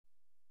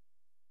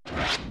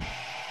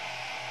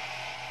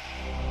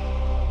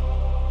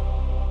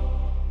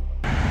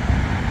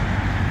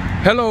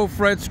Hello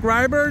Fred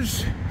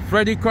Scribers,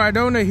 Freddy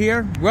Cardona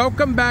here.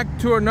 Welcome back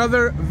to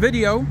another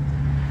video.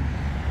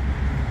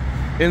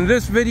 In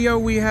this video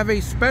we have a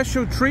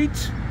special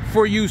treat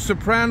for you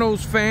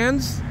Sopranos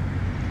fans.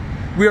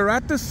 We are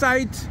at the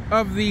site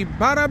of the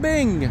Bada.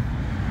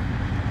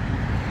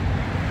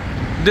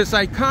 This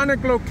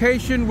iconic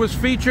location was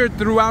featured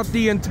throughout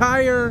the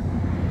entire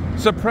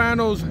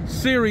Sopranos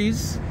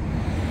series,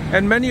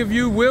 and many of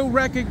you will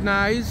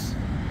recognize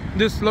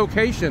this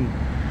location.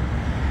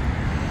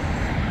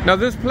 Now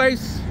this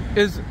place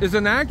is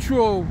an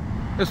actual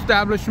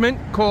establishment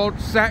called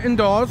Satin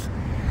Dolls.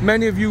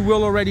 Many of you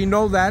will already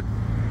know that.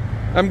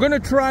 I'm going to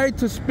try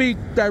to speak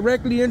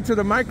directly into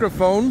the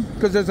microphone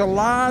because there's a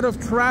lot of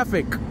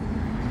traffic.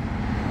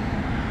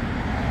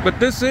 But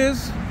this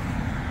is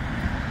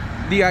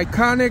the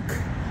iconic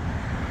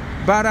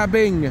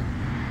Bada.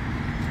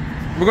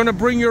 We're going to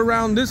bring you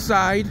around this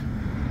side.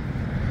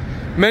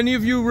 Many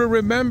of you will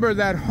remember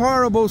that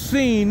horrible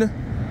scene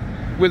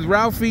with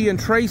Ralphie and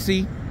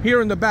Tracy here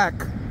in the back.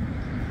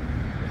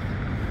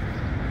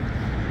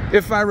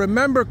 If I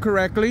remember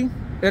correctly,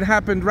 it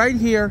happened right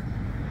here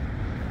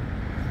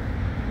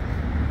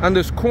on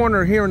this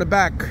corner here in the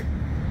back,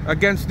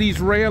 against these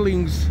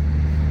railings,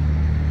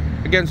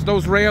 against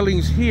those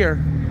railings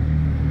here.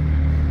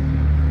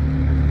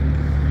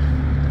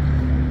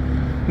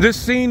 This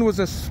scene was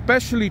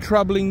especially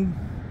troubling,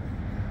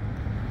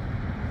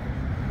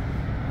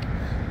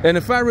 and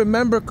if I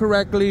remember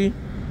correctly,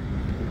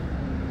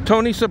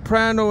 Tony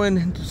Soprano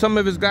and some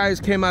of his guys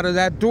came out of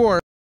that door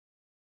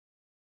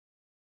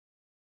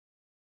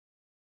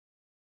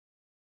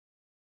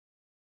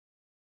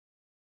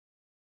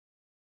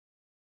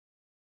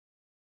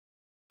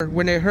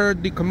when they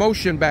heard the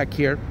commotion back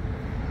here.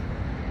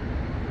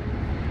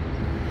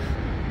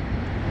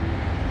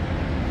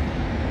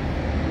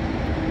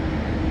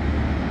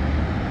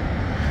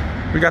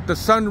 We got the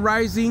sun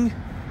rising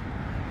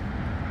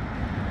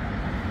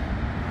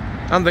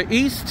on the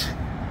east.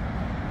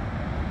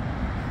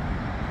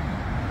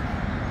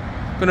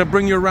 Gonna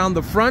bring you around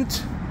the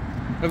front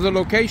of the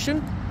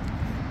location.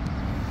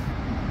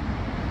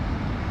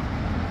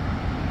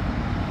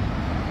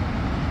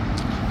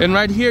 And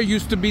right here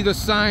used to be the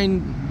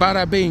sign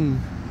Bada.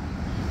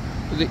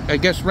 I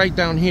guess right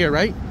down here,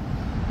 right?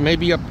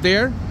 Maybe up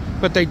there.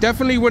 But they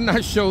definitely would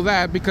not show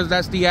that because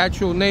that's the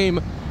actual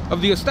name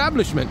of the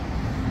establishment.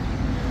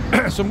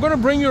 So I'm gonna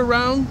bring you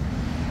around,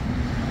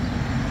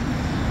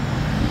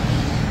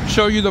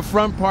 show you the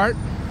front part.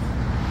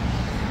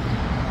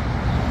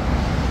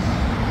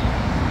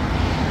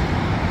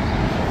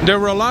 There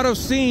were a lot of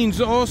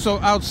scenes also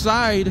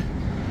outside,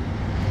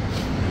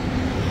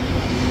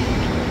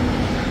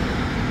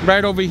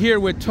 right over here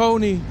with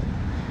Tony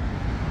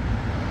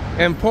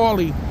and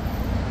Paulie.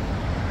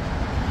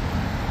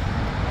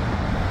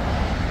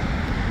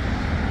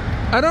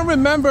 I don't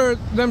remember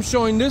them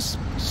showing this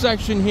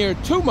section here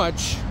too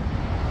much.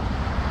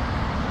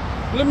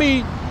 Let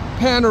me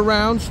pan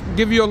around,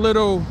 give you a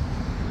little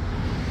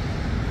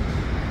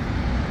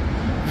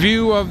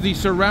view of the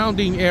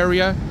surrounding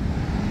area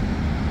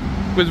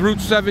with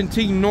Route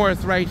 17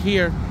 North right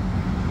here.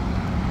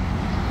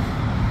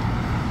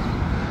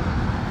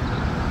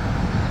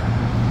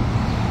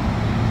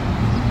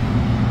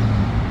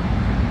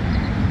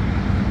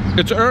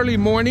 It's early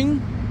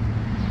morning,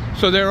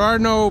 so there are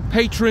no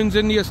patrons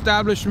in the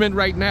establishment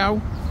right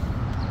now.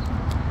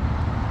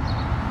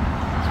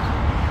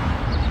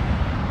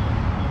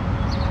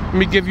 Let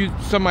me give you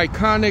some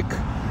iconic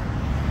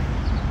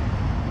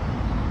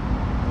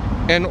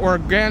and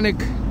organic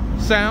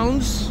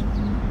sounds.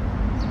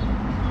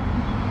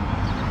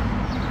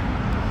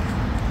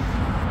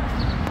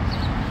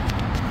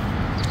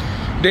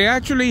 They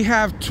actually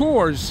have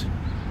tours,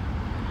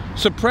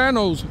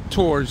 Sopranos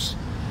tours,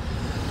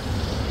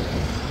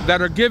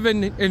 that are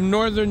given in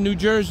northern New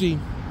Jersey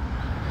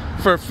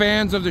for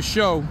fans of the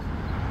show.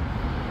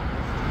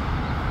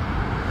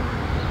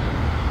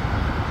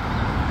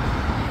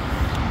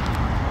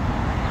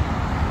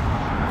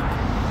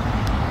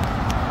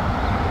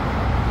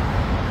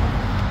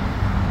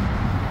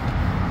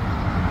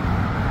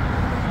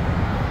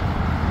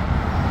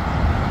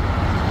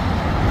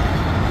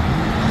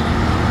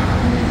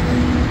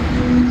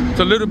 It's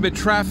a little bit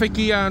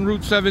trafficy on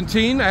Route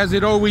 17, as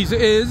it always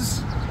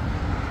is.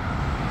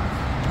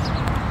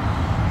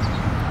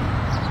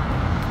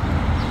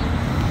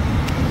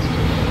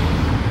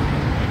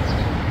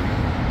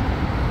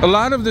 A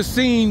lot of the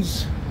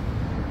scenes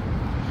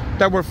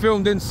that were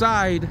filmed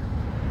inside,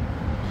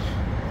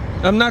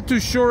 I'm not too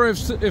sure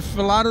if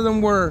a lot of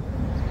them were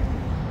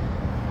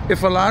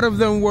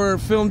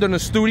filmed in a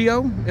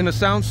studio, in a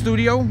sound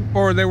studio,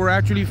 or they were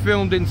actually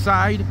filmed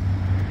inside.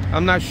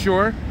 I'm not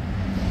sure.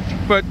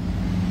 But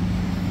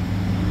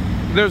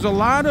there's a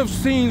lot of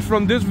scenes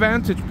from this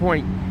vantage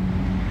point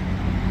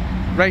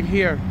right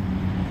here.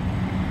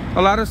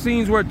 A lot of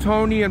scenes where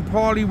Tony and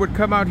Paulie would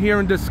come out here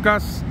and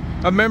discuss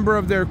a member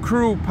of their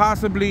crew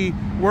possibly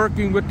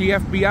working with the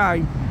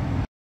FBI.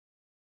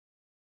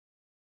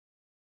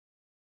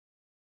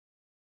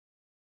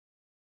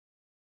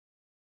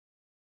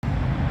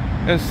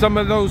 And some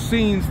of those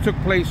scenes took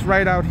place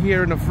right out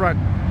here in the front.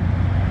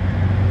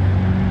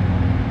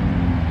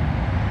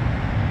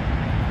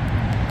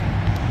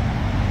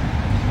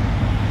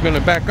 I'm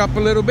gonna back up a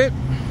little bit,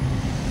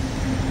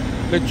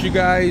 let you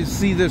guys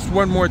see this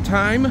one more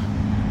time.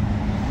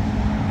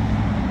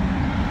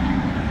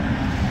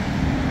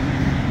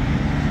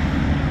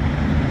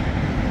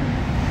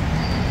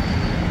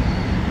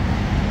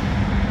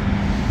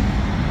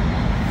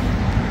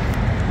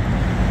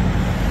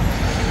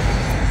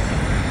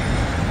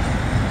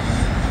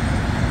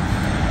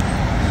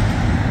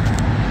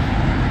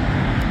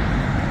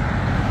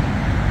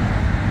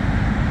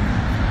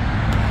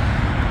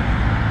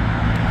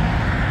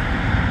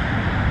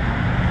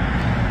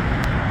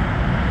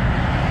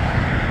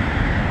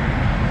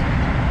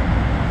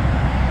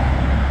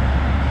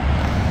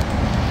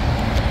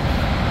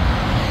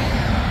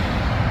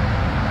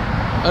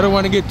 I don't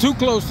want to get too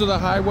close to the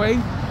highway.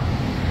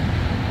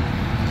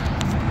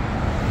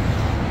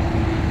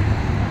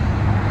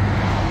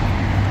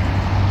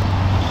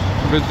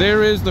 But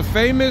there is the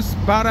famous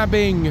Bada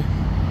Bing,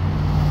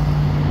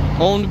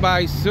 owned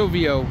by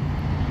Silvio.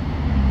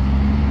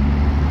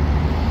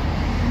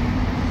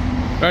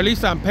 Or at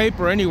least on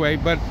paper anyway,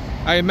 but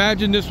I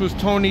imagine this was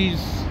Tony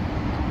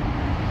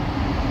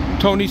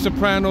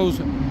Soprano's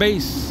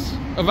base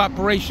of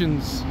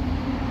operations.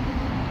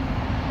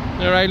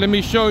 All right, let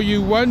me show you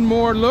one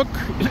more look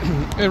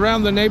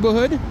around the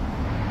neighborhood.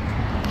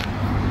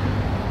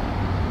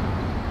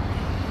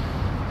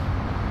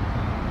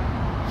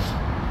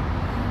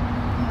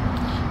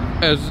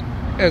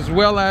 As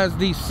well as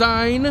the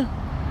sign,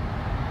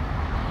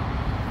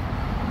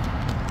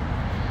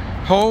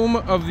 home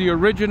of the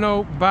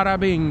original Bada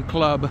Bing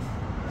Club.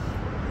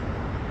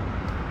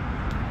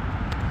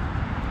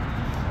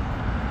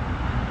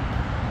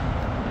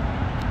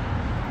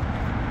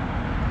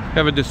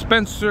 Have a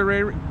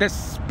dispensary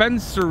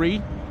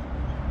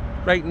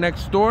right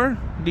next door,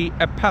 the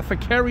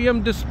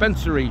Apothecarium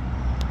Dispensary.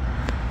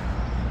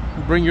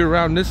 Bring you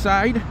around this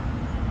side.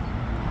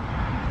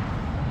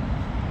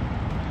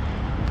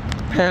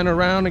 Pan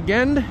around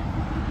again.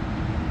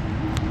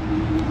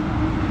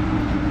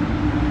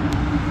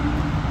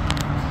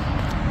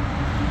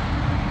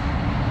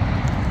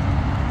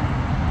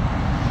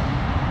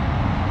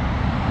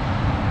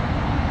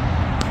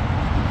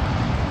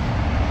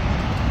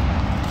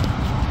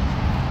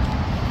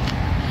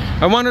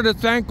 I wanted to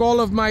thank all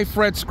of my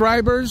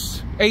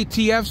Fredscribers,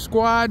 ATF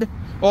squad,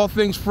 all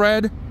things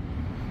Fred.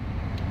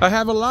 I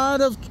have a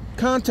lot of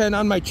content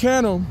on my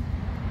channel.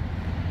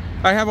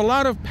 I have a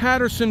lot of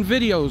Patterson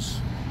videos.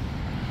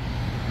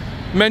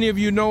 Many of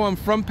you know I'm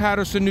from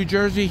Patterson, New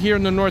Jersey, here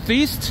in the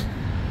Northeast.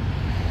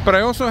 But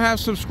I also have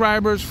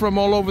subscribers from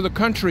all over the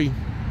country.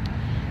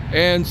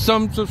 And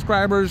some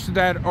subscribers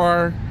that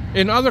are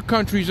in other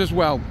countries as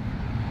well.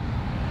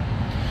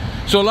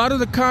 So a lot of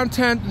the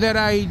content that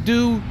I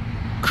do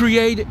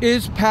create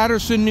is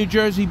Patterson, New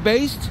Jersey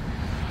based.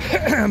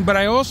 But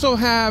I also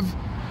have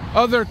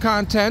other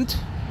content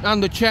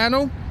on the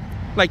channel,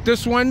 like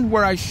this one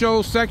where I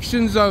show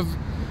sections of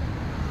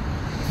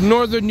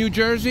northern New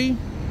Jersey.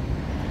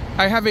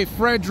 I have a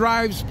Fred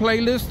Drives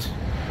playlist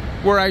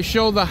where I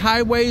show the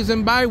highways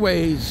and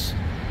byways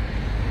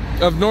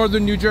of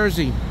northern New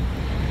Jersey.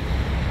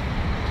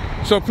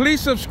 So please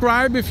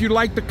subscribe if you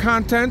like the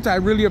content. I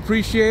really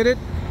appreciate it.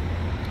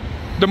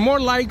 The more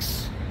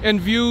likes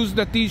and views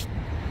that these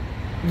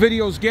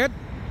videos get,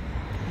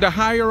 the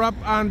higher up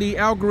on the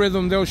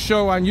algorithm they'll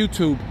show on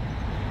YouTube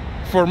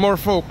for more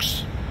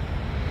folks.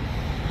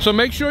 So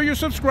make sure you're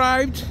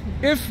subscribed.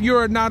 If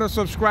you're not a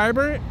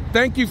subscriber,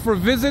 thank you for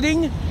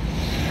visiting.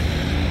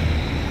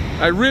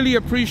 I really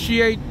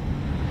appreciate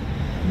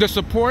the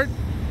support.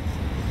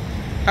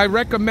 I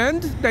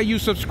recommend that you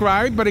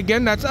subscribe, but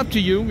again, that's up to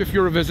you if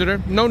you're a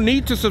visitor. No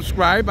need to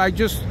subscribe. I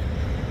just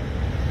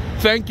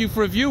thank you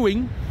for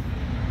viewing.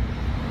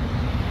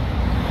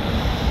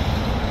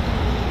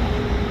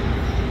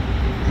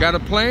 Got a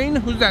plane?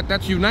 Who's that?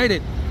 That's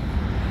United.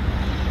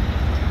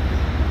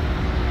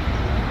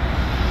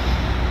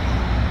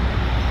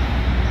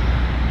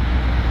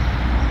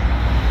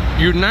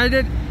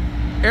 United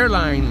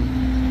Airline.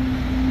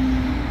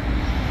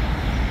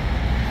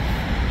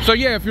 So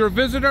yeah, if you're a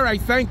visitor, I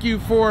thank you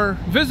for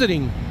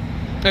visiting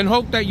and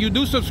hope that you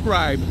do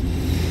subscribe.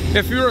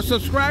 If you're a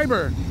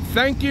subscriber,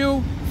 thank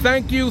you,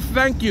 thank you,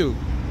 thank you.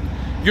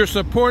 Your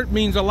support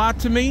means a lot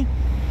to me.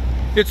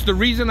 It's the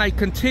reason I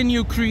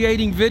continue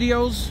creating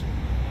videos.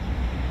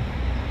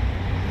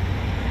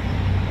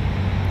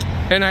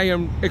 And I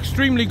am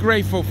extremely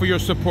grateful for your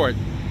support.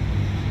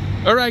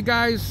 All right,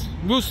 guys,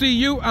 we'll see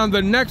you on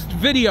the next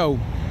video.